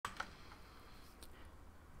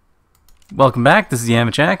Welcome back, this is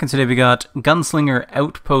Yama, and today we got Gunslinger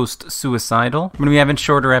Outpost Suicidal. We're going to be having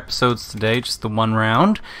shorter episodes today, just the one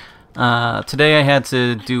round. Today I had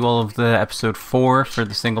to do all of the episode 4 for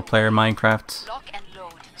the single player Minecraft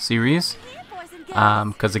series.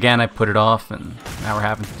 Because again I put it off and now we're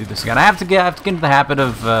having to do this again. I have to get into the habit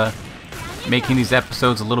of making these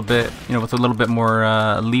episodes a little bit, with a little bit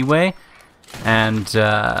more leeway. And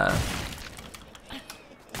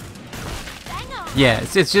yeah,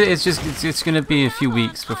 it's gonna be a few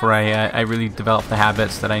weeks before I really develop the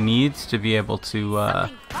habits that I need to be able to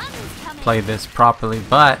play this properly.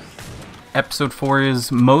 But episode 4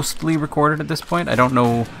 is mostly recorded at this point. I don't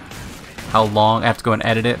know how long. I have to go and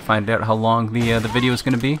edit it, find out how long the video is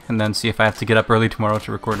gonna be, and then see if I have to get up early tomorrow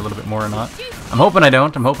to record a little bit more or not. I'm hoping I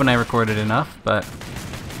don't. I'm hoping I recorded enough, but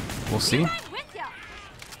we'll see.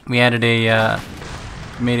 We added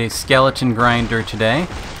made a skeleton grinder today.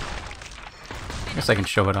 I guess I can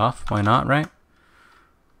show it off. Why not, right?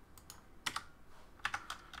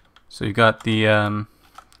 So you got the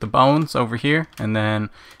bones over here, and then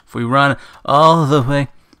if we run all the way,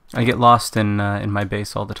 I get lost in my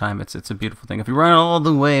base all the time. It's a beautiful thing. If we run all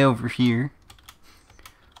the way over here,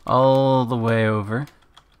 all the way over,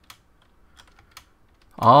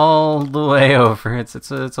 all the way over, it's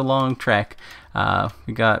a long trek.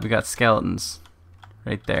 We got skeletons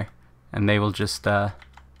right there, and they will just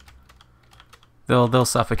they'll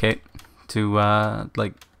suffocate to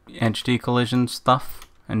like entity collision stuff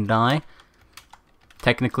and die.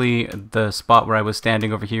 Technically, the spot where I was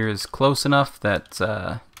standing over here is close enough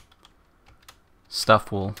that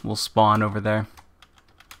stuff will spawn over there.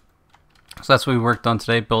 So that's what we worked on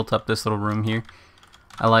today. Built up this little room here.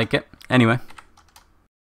 I like it. Anyway,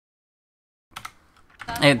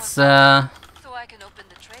 it's it's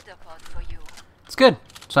good.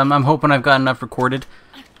 So I'm hoping I've got enough recorded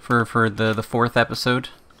for the 4th episode.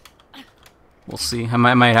 We'll see. I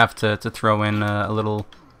might have to throw in a little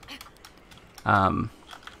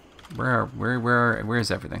where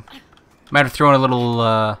is everything? Might have to throw in a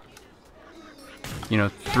little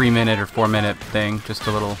 3-minute or 4-minute thing, just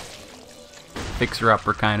a little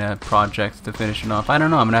fixer-upper kind of project to finish it off. I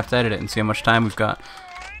don't know. I'm gonna have to edit it and see how much time we've got.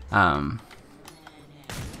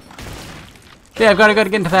 Yeah, I've got to get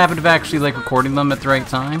into the habit of actually recording them at the right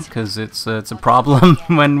time, because it's a problem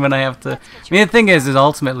when I have to. I mean, the thing is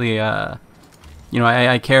ultimately, I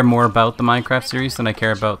care more about the Minecraft series than I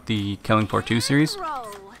care about the Killing Floor 2 series.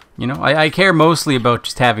 I care mostly about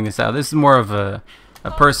just having this out. This is more of a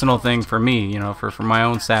personal thing for me, for my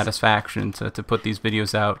own satisfaction to put these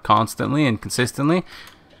videos out constantly and consistently.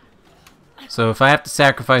 So if I have to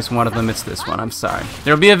sacrifice one of them, it's this one. I'm sorry.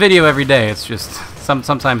 There'll be a video every day. It's just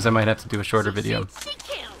sometimes I might have to do a shorter video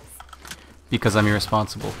because I'm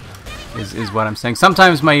irresponsible. Is what I'm saying.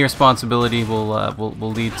 Sometimes my irresponsibility will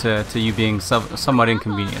lead to you being somewhat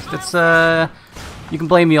inconvenienced. It's you can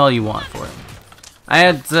blame me all you want for it. We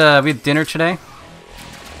had dinner today.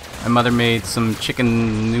 My mother made some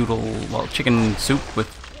chicken soup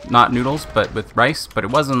with not noodles, but with rice. But it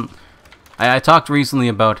wasn't. I talked recently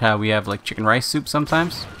about how we have chicken rice soup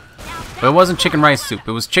sometimes, but it wasn't chicken rice soup.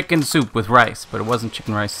 It was chicken soup with rice, but it wasn't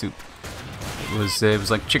chicken rice soup. It was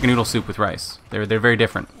like chicken noodle soup with rice. They're very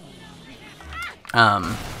different.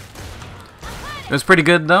 It was pretty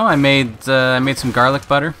good though. I made some garlic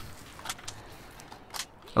butter.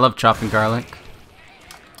 I love chopping garlic.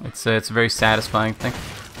 It's a very satisfying thing.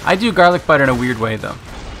 I do garlic butter in a weird way though.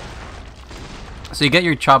 So you get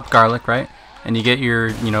your chopped garlic, right? And you get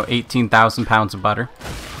your 18,000 pounds of butter,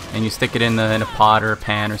 and you stick it in a pot or a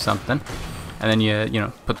pan or something, and then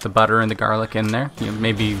you put the butter and the garlic in there.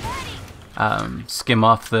 Maybe skim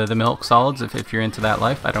off the milk solids if you're into that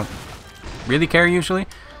life. I don't really care usually.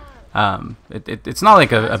 It's not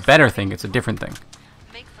like a better thing, it's a different thing.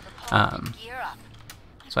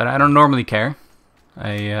 So I don't normally care.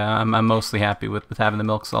 I'm mostly happy with having the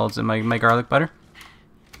milk solids in my garlic butter.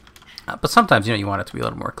 But sometimes you want it to be a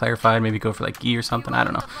little more clarified. Maybe go for ghee or something. I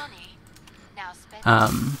don't know.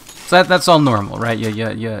 So that's all normal, right? You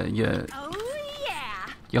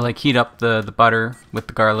heat up the butter with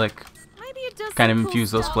the garlic, kind of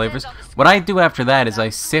infuse those flavors. What I do after that is I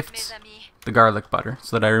sift the garlic butter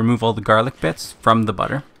so that I remove all the garlic bits from the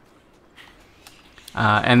butter,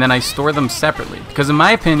 and then I store them separately. Because in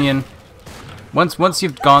my opinion, once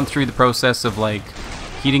you've gone through the process of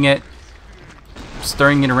heating it,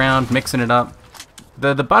 stirring it around, mixing it up,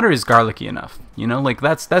 the butter is garlicky enough.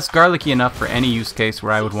 That's garlicky enough for any use case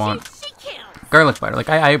where I would want garlic butter.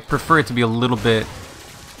 I prefer it to be a little bit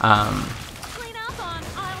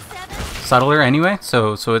subtler anyway,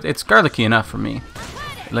 so it's garlicky enough for me.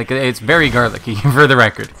 It's very garlicky for the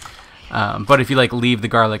record. But if you like leave the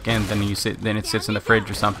garlic in, then it sits in the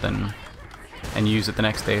fridge or something, and you use it the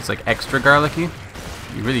next day. It's like extra garlicky.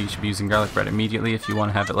 You really should be using garlic bread immediately if you want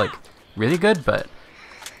to have it like really good. But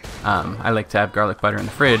I like to have garlic butter in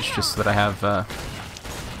the fridge just so that I have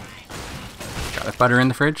garlic butter in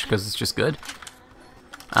the fridge because it's just good.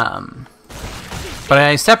 But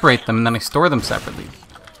I separate them and then I store them separately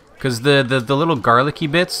because the little garlicky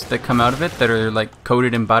bits that come out of it that are like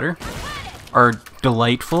coated in butter are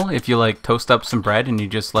delightful if you like toast up some bread and you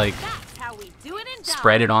just like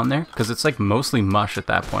spread it on there, because it's like mostly mush at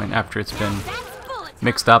that point after it's been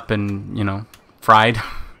mixed up and, you know, fried.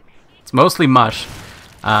 It's mostly mush.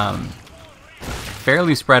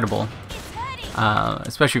 Fairly spreadable,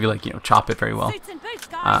 especially if you like, you know, chop it very well.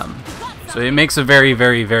 So it makes a very,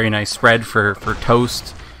 very, very nice spread for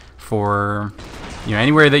toast, for, you know,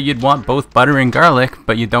 anywhere that you'd want both butter and garlic,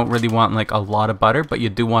 but you don't really want like a lot of butter, but you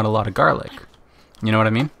do want a lot of garlic. You know what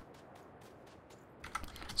I mean?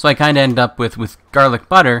 So I kind of end up with garlic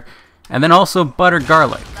butter, and then also butter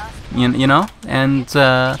garlic. You know, and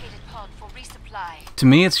to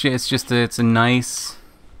me it's a nice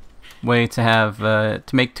way to have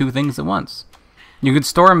to make two things at once. You could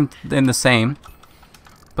store them in the same,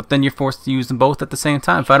 but then you're forced to use them both at the same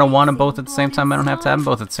time. If I don't want them both at the same time, I don't have to have them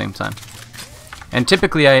both at the same time. And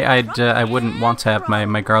typically I wouldn't want to have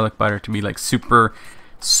my garlic butter to be like super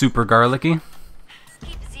garlicky,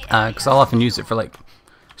 because I'll often use it for like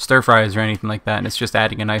stir fries or anything like that, and it's just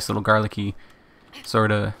adding a nice little garlicky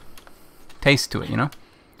sort of taste to it, you know,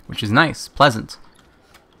 which is nice, pleasant.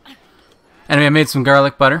 Anyway, I made some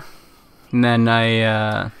garlic butter, and then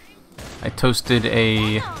I toasted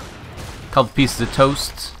a couple pieces of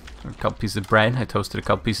toast, or a couple pieces of bread. I toasted a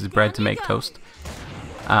couple pieces of bread to make toast,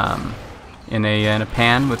 in a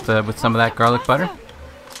pan with some of that garlic butter,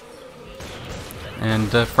 and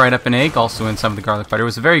fried up an egg also in some of the garlic butter. It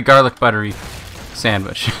was a very garlic buttery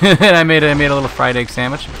sandwich. And I made a little fried egg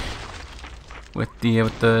sandwich with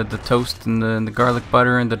the toast and the garlic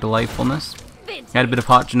butter and the delightfulness. Had a bit of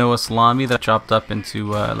hot Genoa salami that I chopped up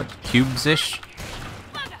into like cubes-ish.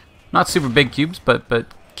 Not super big cubes, but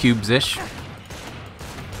cubes-ish.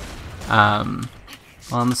 On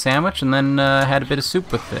the sandwich, and then had a bit of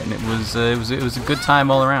soup with it, and it was a good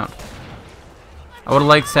time all around. I would have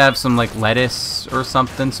liked to have some like lettuce or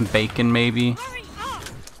something, some bacon maybe.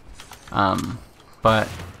 But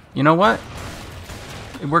you know what?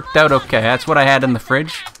 It worked out okay. That's what I had in the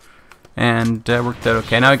fridge, and worked out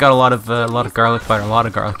okay. Now I got a lot of garlic butter.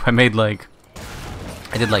 I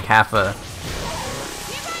did like half a.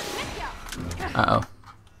 Uh-oh.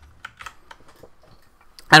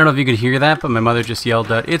 I don't know if you could hear that, but my mother just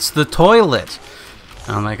yelled out, "It's the toilet!"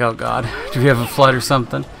 And I'm like, oh god, do we have a flood or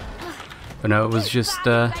something? But no, it was just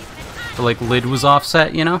the like lid was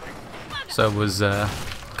offset, you know, so it was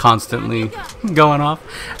constantly going off.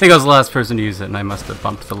 I think I was the last person to use it, and I must have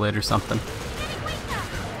bumped the lid or something.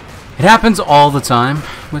 It happens all the time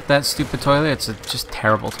with that stupid toilet. It's a just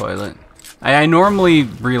terrible toilet. I normally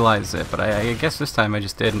realize it, but I guess this time I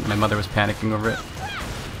just didn't. My mother was panicking over it.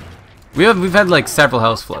 We've had like several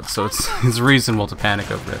house floods, so it's reasonable to panic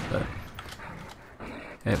over it, but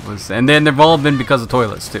it was, and then they've all been because of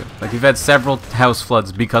toilets too. Like we've had several house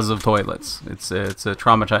floods because of toilets. It's a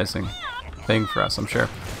traumatizing thing for us, I'm sure.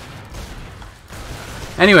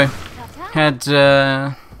 Anyway, had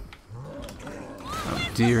oh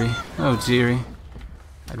dearie,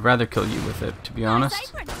 I'd rather kill you with it, to be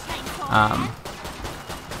honest.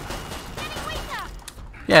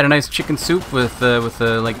 Yeah, had a nice chicken soup with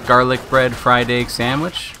a like garlic bread fried egg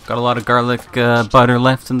sandwich. Got a lot of garlic butter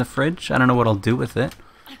left in the fridge. I don't know what I'll do with it,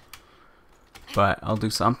 but I'll do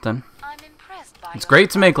something. It's great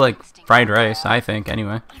to make like fried rice, I think.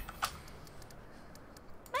 Anyway,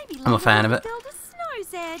 I'm a fan of it.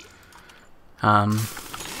 I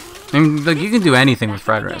mean, like, you can do anything with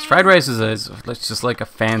fried rice. Fried rice is just like a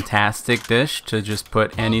fantastic dish to just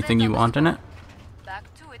put anything you want in it.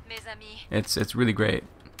 It's really great.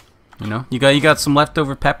 You know, you got some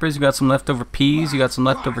leftover peppers, you got some leftover peas, you got some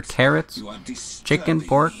leftover carrots, chicken,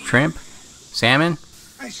 pork, shrimp, salmon,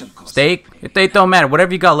 steak. It don't matter.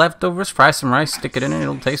 Whatever you got leftovers, fry some rice, stick it in it,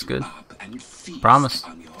 it'll taste good. Promise.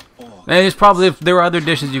 And there's probably, if there were other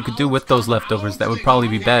dishes you could do with those leftovers, that would probably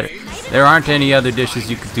be better. There aren't any other dishes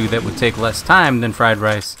you could do that would take less time than fried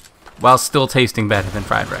rice, while still tasting better than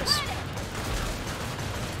fried rice.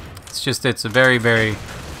 It's a very, very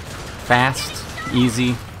fast,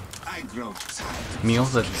 easy meal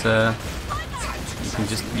that you can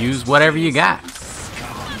just use whatever you got.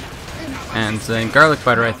 And garlic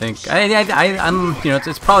butter, I think, I'm, you know,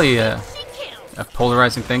 it's probably a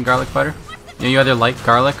polarizing thing, garlic butter. A You know, you either like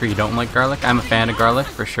garlic or you don't like garlic. I'm a fan of garlic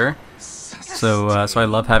for sure. So I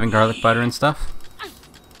love having garlic butter and stuff.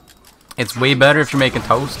 It's way better if you're making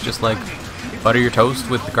toast. Just like butter your toast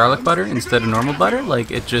with the garlic butter instead of normal butter.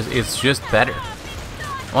 Like it's just better.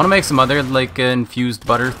 I want to make some other like infused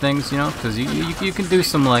butter things, you know, because you can do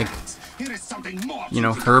some like, you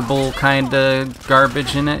know, herbal kind of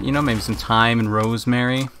garbage in it, you know, maybe some thyme and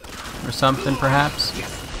rosemary or something perhaps.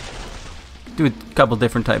 Do a couple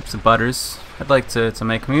different types of butters. I'd like to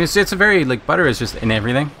make, I mean, it's a very, like, butter is just in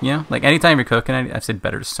everything, you know, like anytime you're cooking, I've said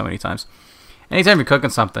butter so many times, anytime you're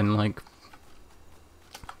cooking something, like,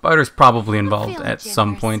 butter's probably involved at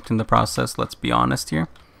some point in the process, let's be honest here.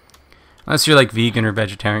 Unless you're like vegan or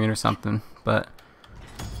vegetarian or something, but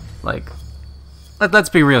like, let's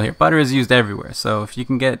be real here. Butter is used everywhere, so if you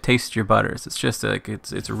can get tastier butters, it's just like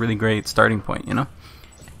it's a really great starting point, you know,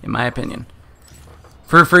 in my opinion.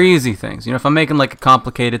 For easy things, you know, if I'm making like a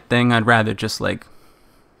complicated thing, I'd rather just like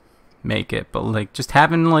make it, but like just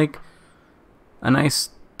having like a nice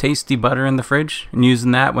tasty butter in the fridge and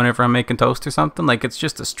using that whenever I'm making toast or something, like it's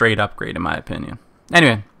just a straight upgrade in my opinion.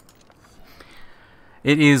 Anyway.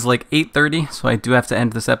 It is like 8:30, so I do have to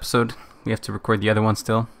end this episode. We have to record the other one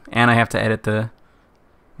still, and I have to edit the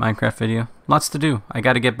Minecraft video. Lots to do. I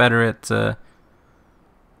got to get better at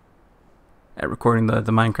recording the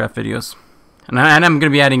Minecraft videos, and I'm gonna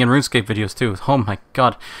be adding in RuneScape videos too. Oh my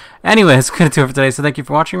god. Anyway, that's gonna do it for today. So thank you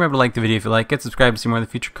for watching. Remember to like the video if you like it, subscribe to see more in the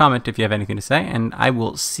future, comment if you have anything to say, and I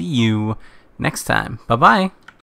will see you next time. Bye bye.